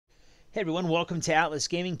Hey everyone, welcome to Atlas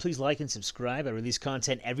Gaming. Please like and subscribe. I release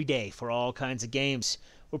content every day for all kinds of games.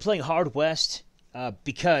 We're playing Hard West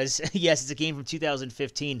because, yes, it's a game from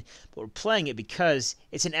 2015, but we're playing it because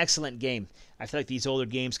it's an excellent game. I feel like these older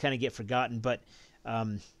games kind of get forgotten, but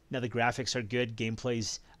now the graphics are good,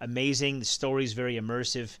 gameplay's amazing, the story's very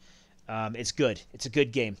immersive. It's good. It's a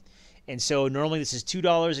good game. And so normally this is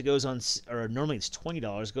 $2. It goes on, or normally it's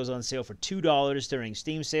 $20. It goes on sale for $2 during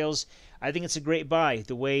Steam sales. I think it's a great buy.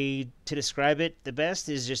 The way to describe it the best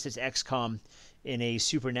is just it's XCOM in a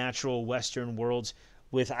supernatural Western world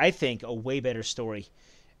with, I think, a way better story.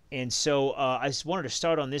 And so I just wanted to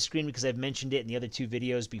start on this screen because I've mentioned it in the other two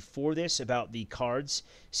videos before this about the cards.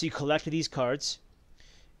 So you collect these cards,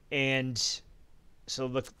 and so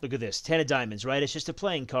look at this. 10 of diamonds, right? It's just a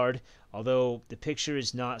playing card, although the picture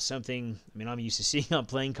is not something, I'm used to seeing on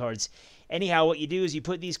playing cards. Anyhow, what you do is you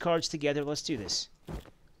put these cards together. Let's do this.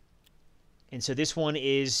 And so this one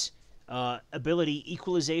is ability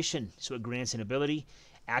equalization. So it grants an ability.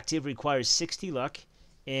 Active requires 60 luck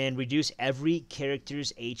and reduce every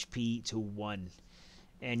character's HP to 1.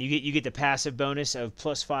 And you get the passive bonus of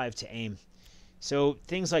 +5 to aim. So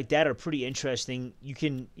things like that are pretty interesting. You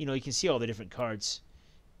can see all the different cards,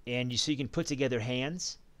 and so you can put together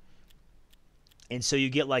hands, and so you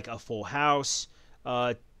get like a full house,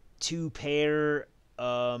 2-pair,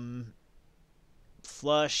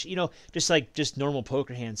 flush, just normal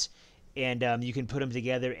poker hands, and you can put them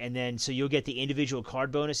together, and then so you'll get the individual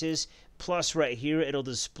card bonuses. Plus, right here it'll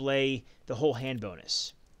display the whole hand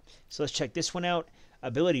bonus. So let's check this one out.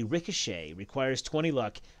 Ability Ricochet requires 20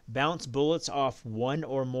 luck. Bounce bullets off one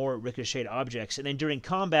or more ricocheted objects. And then during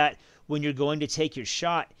combat, when you're going to take your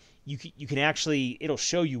shot, you can actually, it'll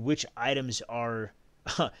show you which items are,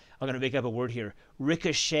 I'm going to make up a word here,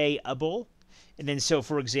 ricochetable. And then so,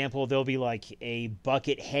 for example, there'll be like a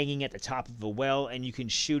bucket hanging at the top of a well, and you can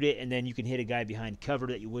shoot it, and then you can hit a guy behind cover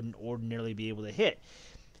that you wouldn't ordinarily be able to hit.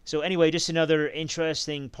 So anyway, just another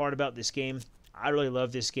interesting part about this game. I really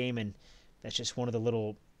love this game, and that's just one of the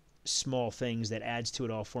little small things that adds to it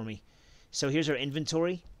all for me. So here's our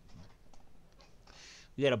inventory.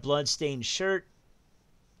 We got a blood-stained shirt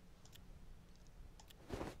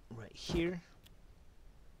right here.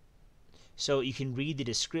 So you can read the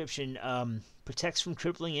description. Protects from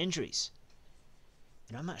crippling injuries.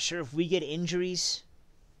 And I'm not sure if we get injuries.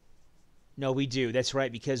 No, we do. That's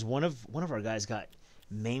right, because one of our guys got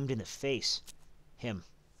maimed in the face. Him.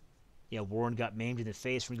 Yeah, Warren got maimed in the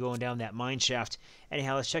face from going down that mine shaft.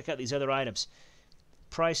 Anyhow, let's check out these other items.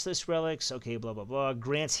 Priceless relics. Okay, blah, blah, blah.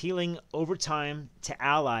 Grants healing over time to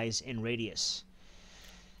allies in radius.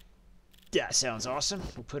 That sounds awesome.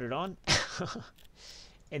 We'll put it on.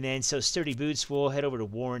 And then, so sturdy boots. We'll head over to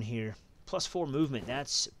Warren here. +4 movement.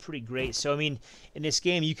 That's pretty great. So, in this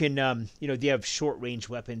game, you can, you have short-range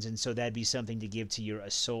weapons, and so that'd be something to give to your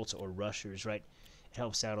assault or rushers, right? It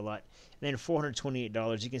helps out a lot. And then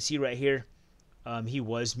 $428. You can see right here, he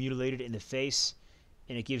was mutilated in the face,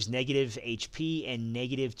 and it gives negative HP and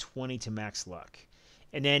negative 20 to max luck.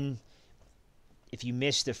 And then, if you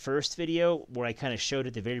missed the first video where I kind of showed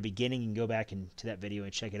at the very beginning, you can go back into that video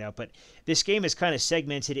and check it out. But this game is kind of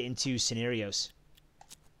segmented into scenarios.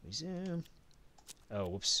 Resume. Oh,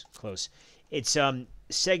 whoops, close. It's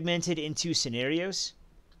segmented into scenarios.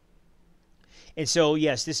 And so,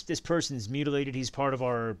 yes, this person's mutilated. He's part of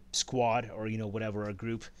our squad or, whatever, our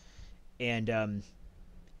group. And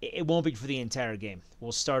it won't be for the entire game.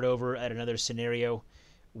 We'll start over at another scenario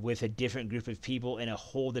with a different group of people and a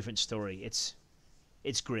whole different story.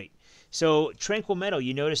 It's great. So, Tranquil Meadow,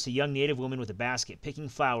 you noticed a young native woman with a basket picking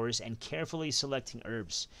flowers and carefully selecting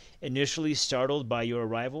herbs. Initially startled by your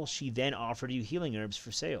arrival, she then offered you healing herbs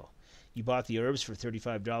for sale. You bought the herbs for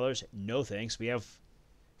 $35. No thanks. We have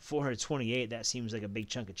 $428. That seems like a big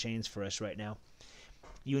chunk of change for us right now.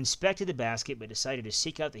 You inspected the basket but decided to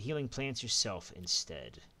seek out the healing plants yourself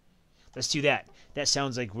instead. Let's do that. That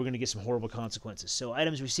sounds like we're going to get some horrible consequences. So,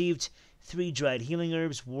 items received: 3 dried healing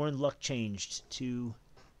herbs. Warren luck changed to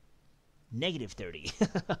negative 30.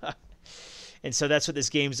 And so that's what this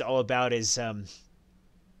game's all about, is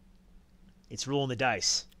it's rolling the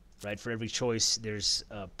dice, right? For every choice, there's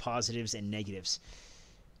positives and negatives.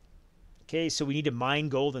 Okay, so we need to mine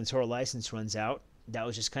gold until our license runs out. That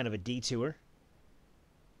was just kind of a detour.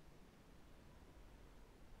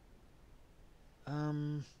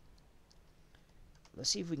 Let's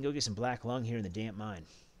see if we can go get some black lung here in the damp mine.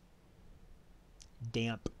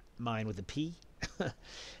 Damp mine with a P.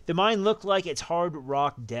 The mine looked like its hard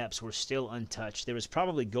rock depths were still untouched. There was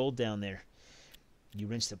probably gold down there. You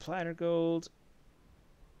rinse the platter gold.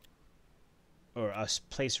 Or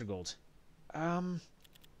placer gold.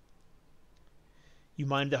 You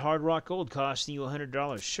mined the hard rock gold costing you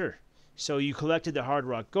 $100. Sure. So you collected the hard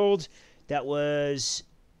rock gold. That was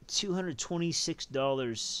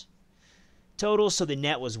 $226 total. So the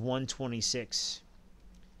net was $126.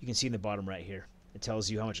 You can see in the bottom right here. It tells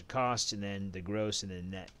you how much it costs, and then the gross, and then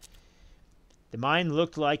net. The mine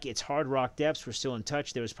looked like its hard rock depths were still in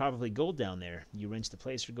touch. There was probably gold down there. You rinsed the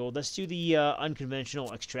place for gold. Let's do the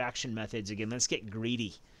unconventional extraction methods again. Let's get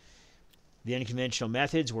greedy. The unconventional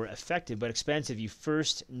methods were effective but expensive. You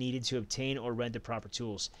first needed to obtain or rent the proper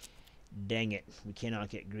tools. Dang it. We cannot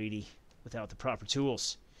get greedy without the proper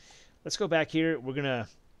tools. Let's go back here. We're going to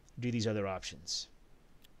do these other options.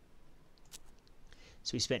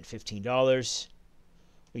 So we spent $15.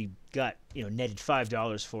 We got, netted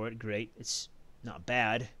 $5 for it. Great. It's not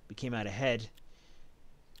bad. We came out ahead.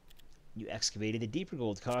 You excavated the deeper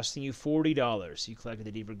gold, costing you $40. You collected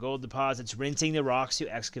the deeper gold deposits, rinsing the rocks you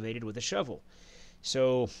excavated with a shovel.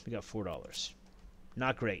 So we got $4.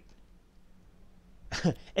 Not great.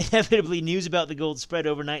 Inevitably, news about the gold spread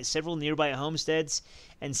overnight. Several nearby homesteads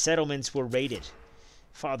and settlements were raided.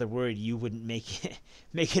 Father worried you wouldn't make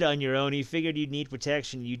it on your own. He figured you'd need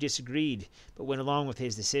protection. You disagreed, but went along with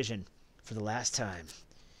his decision for the last time.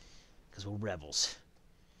 Because we're rebels.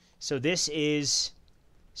 So this is...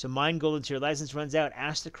 So mine gold until your license runs out.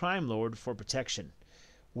 Ask the crime lord for protection.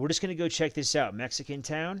 We're just going to go check this out. Mexican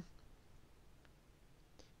town.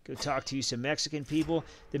 Go talk to some Mexican people.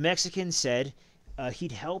 The Mexican said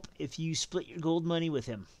he'd help if you split your gold money with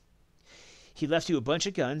him. He left you a bunch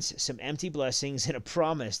of guns, some empty blessings, and a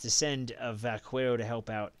promise to send a vaquero to help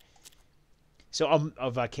out. So a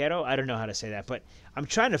vaquero? I don't know how to say that, but I'm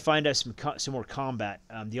trying to find us some more combat.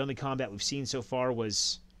 The only combat we've seen so far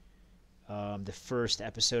was the first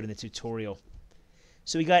episode in the tutorial.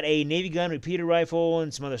 So we got a Navy gun, repeater rifle,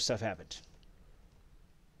 and some other stuff happened.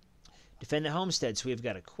 Defend the homestead. So we've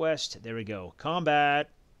got a quest. There we go. Combat.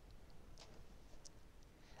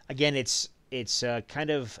 Again, it's kind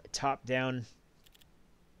of top-down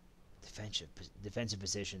defensive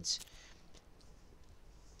positions.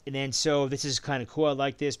 And then, so this is kind of cool. I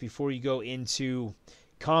like this. Before you go into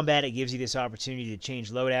combat, it gives you this opportunity to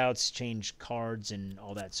change loadouts, change cards, and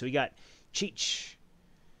all that. So we got Cheech.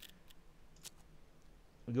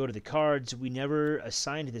 We go to the cards. We never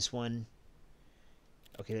assigned this one.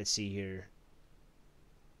 Okay, let's see here.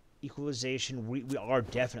 Equalization. We are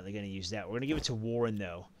definitely going to use that. We're going to give it to Warren,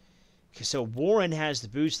 though. Okay, so Warren has the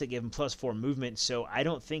boots that give him +4 movement, so I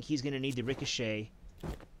don't think he's going to need the ricochet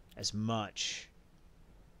as much.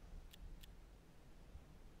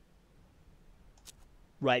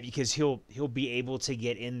 Right, because he'll be able to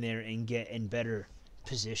get in there and get in better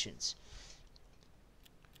positions.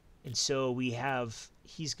 And so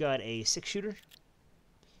he's got a 6-shooter.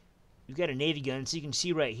 We've got a Navy gun, so you can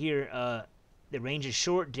see right here, the range is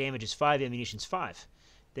short, damage is 5, ammunition's 5.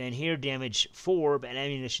 Then here, damage 4, but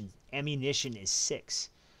ammunition is 6.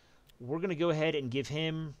 We're going to go ahead and give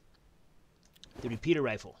him the repeater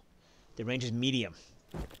rifle. The range is medium.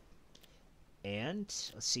 And,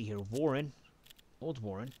 let's see here, Warren, old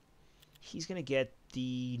Warren, he's going to get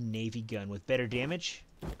the Navy gun with better damage.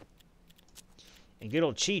 And good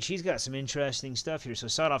old Cheech, he's got some interesting stuff here. So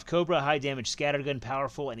sawed-off Cobra, high damage scattergun,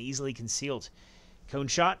 powerful and easily concealed. Cone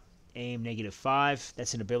shot, aim -5.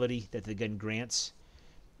 That's an ability that the gun grants.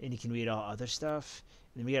 And you can read all other stuff.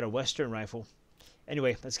 And then we got a Western rifle.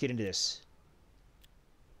 Anyway, let's get into this.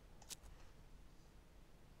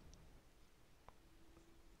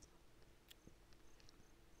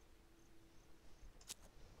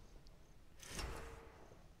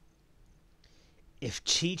 If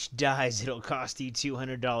Cheech dies, it'll cost you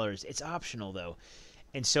 $200. It's optional, though.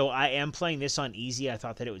 And so I am playing this on easy. I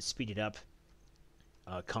thought that it would speed it up.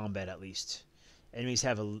 Combat, at least. Enemies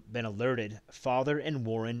have been alerted. Father and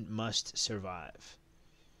Warren must survive.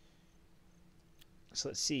 So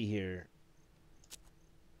let's see here.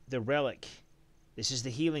 The relic. This is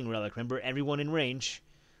the healing relic. Remember, everyone in range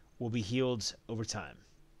will be healed over time.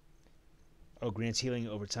 Oh, grants healing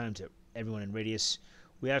over time to everyone in radius.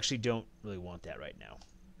 We actually don't really want that right now.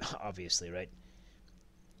 Obviously, right?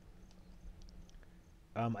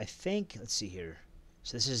 I think, let's see here.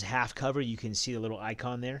 So this is half cover. You can see the little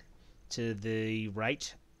icon there to the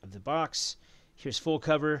right of the box. Here's full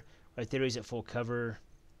cover. Right there is at full cover.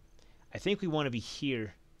 I think we want to be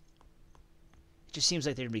here. It just seems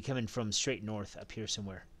like they're going to be coming from straight north up here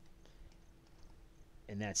somewhere.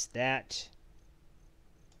 And that's that.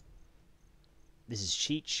 This is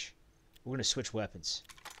Cheech. We're going to switch weapons.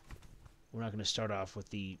 We're not going to start off with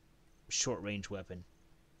the short-range weapon.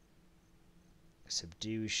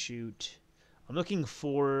 Subdue, shoot. I'm looking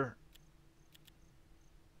for...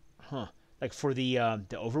 like for the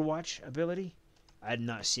Overwatch ability. I'm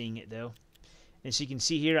not seeing it, though. And so you can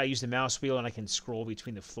see here, I use the mouse wheel, and I can scroll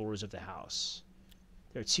between the floors of the house.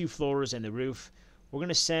 There are 2 floors and the roof. We're going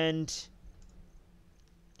to send...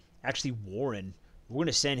 Actually, Warren. We're going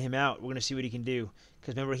to send him out. We're going to see what he can do.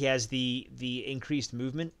 Because remember, he has the increased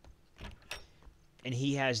movement. And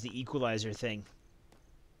he has the equalizer thing,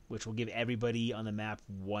 which will give everybody on the map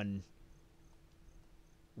one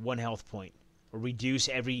health point. Or reduce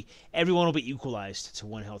everyone will be equalized to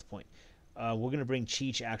 1 health point. We're going to bring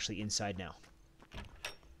Cheech actually inside now.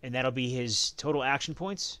 And that'll be his total action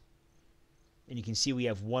points. And you can see we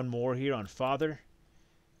have 1 more here on Father.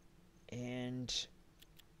 And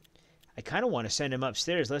I kind of want to send him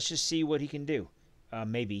upstairs. Let's just see what he can do.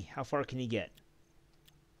 Maybe. How far can he get?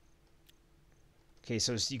 Okay,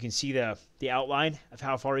 so you can see the outline of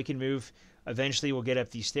how far he can move. Eventually, we'll get up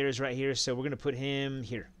these stairs right here. So we're going to put him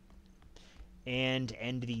here. And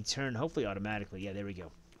end the turn, hopefully automatically. Yeah, there we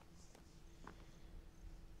go.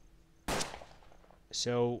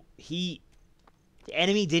 So the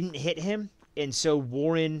enemy didn't hit him, and so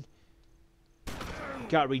Warren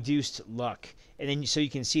got reduced luck. And then, so you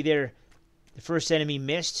can see there, the first enemy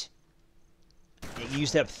missed. It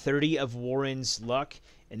used up 30 of Warren's luck.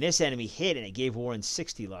 And this enemy hit, and it gave Warren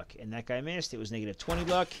 60 luck. And that guy missed. It was negative 20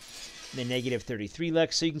 luck, and then negative 33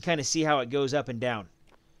 luck. So you can kind of see how it goes up and down.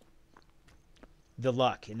 The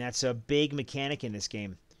luck. And that's a big mechanic in this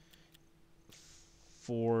game.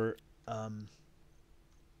 For a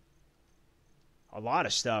lot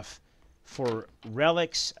of stuff. For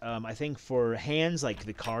relics, I think for hands, like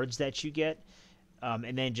the cards that you get.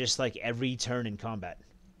 And then just like every turn in combat.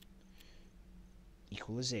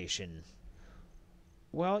 Equalization.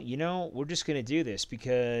 Well, you know, we're just going to do this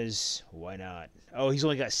because why not? Oh, he's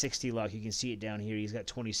only got 60 luck. You can see it down here. He's got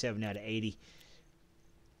 27 out of 80.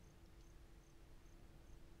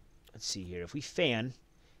 Let's see here. If we fan.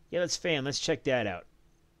 Yeah, let's fan. Let's check that out.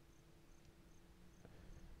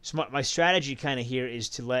 So my strategy kind of here is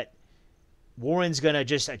to let Warren's going to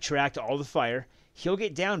just attract all the fire. He'll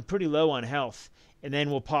get down pretty low on health. And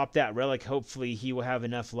then we'll pop that relic. Hopefully he will have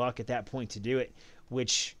enough luck at that point to do it.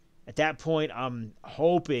 Which, at that point, I'm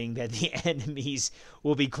hoping that the enemies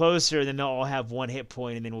will be closer. And then they'll all have 1 hit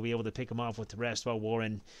point. And then we'll be able to pick them off with the rest while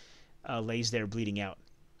Warren lays there bleeding out.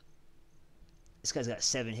 This guy's got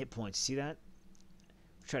 7 hit points. See that?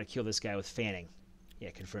 We're trying to kill this guy with fanning. Yeah,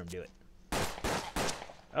 confirm. Do it.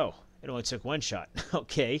 Oh, it only took 1 shot.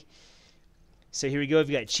 Okay. So here we go.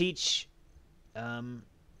 We've got Cheech.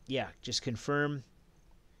 Yeah, just confirm.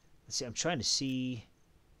 Let's see. I'm trying to see.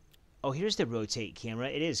 Oh, here's the rotate camera.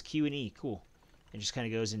 It is Q and E. Cool. It just kind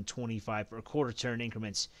of goes in 25 or quarter turn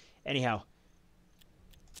increments. Anyhow.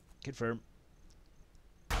 Confirm.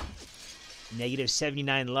 Negative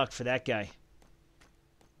 79 luck for that guy.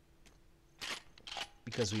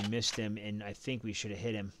 Because we missed him, and I think we should have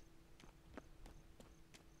hit him.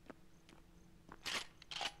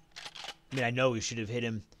 I mean, I know we should have hit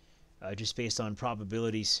him just based on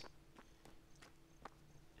probabilities.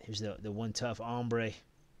 Here's the one tough hombre.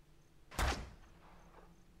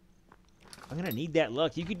 I'm going to need that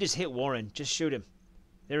luck. You could just hit Warren. Just shoot him.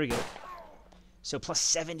 There we go. So plus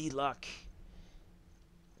 70 luck.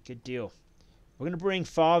 Good deal. We're going to bring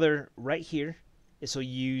Father right here. This will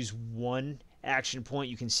use 1 action point.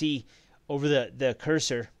 You can see over the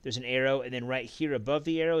cursor, there's an arrow. And then right here above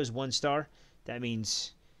the arrow is 1 star. That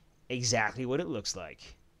means exactly what it looks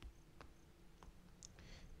like.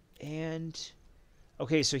 And,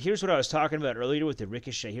 okay, so here's what I was talking about earlier with the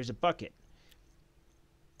ricochet. Here's a bucket.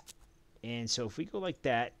 And so if we go like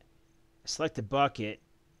that, select the bucket,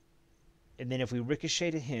 and then if we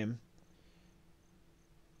ricochet to him,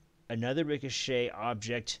 another ricochet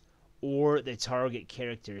object or the target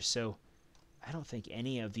character. So I don't think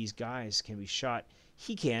any of these guys can be shot.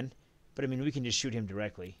 He can, but I mean, we can just shoot him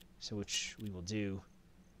directly, so which we will do.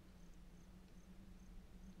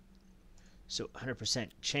 So 100%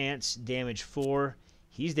 chance, damage 4.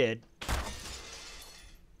 He's dead.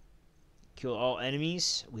 Kill all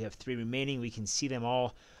enemies. We have 3 remaining. We can see them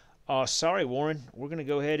all. Sorry, Warren. We're going to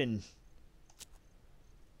go ahead and...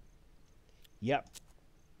 Yep.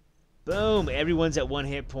 Boom. Everyone's at 1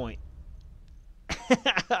 hit point.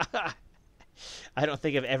 I don't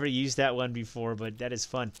think I've ever used that one before, but that is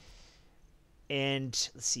fun. And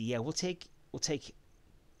let's see. Yeah, we'll take...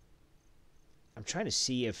 I'm trying to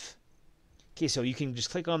see if... Okay, so you can just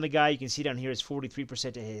click on the guy. You can see down here it's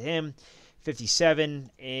 43% to hit him.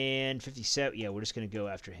 57 and 57. Yeah, we're just going to go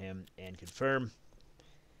after him and confirm.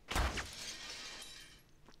 In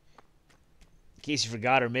case you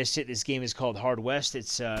forgot or missed it, this game is called Hard West.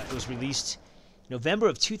 It was released November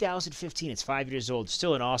of 2015. It's 5 years old.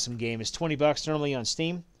 Still an awesome game. It's $20 normally on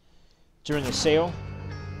Steam. during a sale.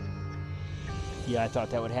 Yeah, I thought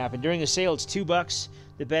that would happen. During a sale, it's $2.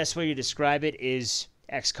 The best way to describe it is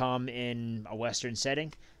XCOM in a Western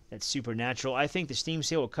setting. That's supernatural. I think the Steam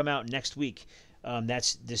sale will come out next week.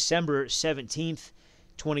 That's December 17th,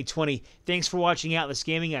 2020. Thanks for watching Atlas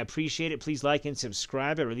Gaming. I appreciate it. Please like and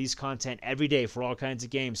subscribe. I release content every day for all kinds of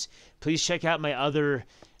games. Please check out my other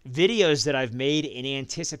videos that I've made in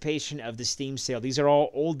anticipation of the Steam sale. These are all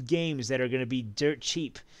old games that are going to be dirt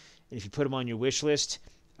cheap. And if you put them on your wish list,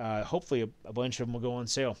 hopefully a bunch of them will go on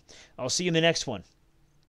sale. I'll see you in the next one.